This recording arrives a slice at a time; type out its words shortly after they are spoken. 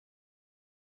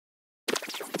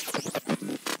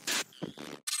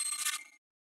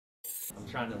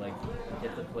trying to like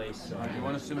get the place. You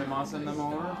want to sumimasa in them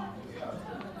over?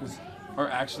 Or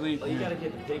actually, well, you gotta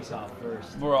get the pigs off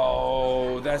first.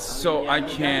 Bro, that's so yeah, I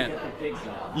can't. Get the pigs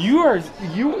off.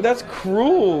 That's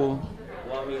cruel.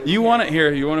 Well, I mean, You want to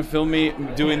here? You want to film me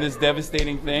doing this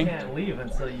devastating thing? You can't leave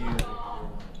until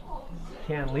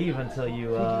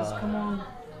you. Come on.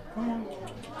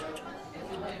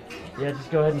 Yeah,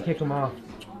 just go ahead and kick them off.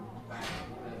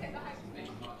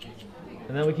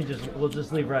 And then we'll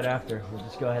just leave right after. We'll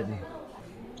just go ahead and.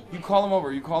 You call them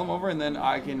over, and then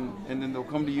and then they'll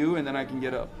come to you, and then I can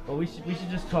get up. Well, we should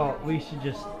just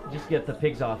get the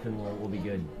pigs off, and we'll be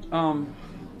good.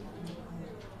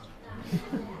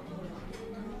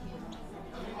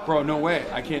 Bro, no way,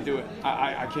 I can't do it.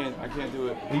 I can't do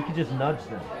it. Well, you could just nudge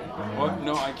them. What?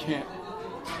 No, I can't.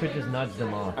 You could just nudge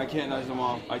them off. I can't nudge them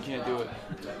off. I can't do it.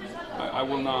 I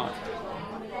will not.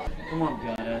 Come on.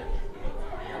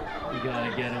 You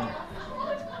gotta get them.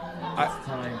 It's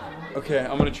time. Okay,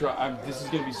 I'm gonna try. This is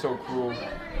gonna be so cruel.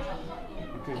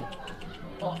 Okay.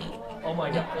 Oh my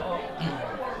god.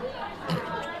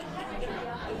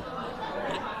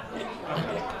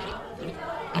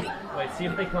 Wait, see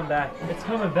if they come back. It's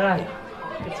coming back.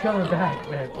 It's coming back,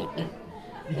 man.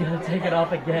 You gotta take it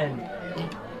off again.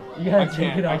 You gotta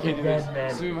take it off again,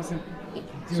 man. You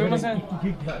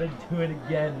gotta do it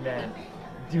again, man.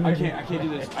 I can't do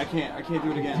this. I can't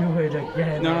do it again. Do it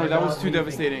again. No, that was too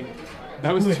devastating.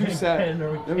 That was too sad.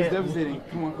 That was devastating.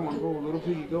 Come on, go, little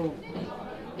piggy, go.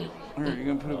 Alright, you're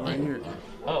gonna put it right here.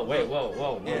 Oh wait,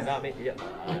 whoa, no, not me. Yeah.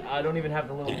 I don't even have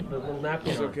the little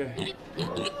napkin on. It's okay.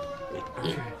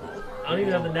 I don't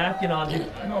even have the napkin on, dude.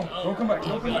 No, don't come back.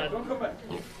 Don't come back.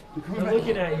 They're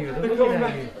looking at you.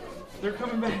 They're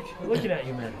coming back. They're looking at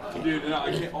you, man. Dude, no,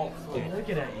 I can't. Oh, They're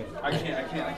looking at you. I can't.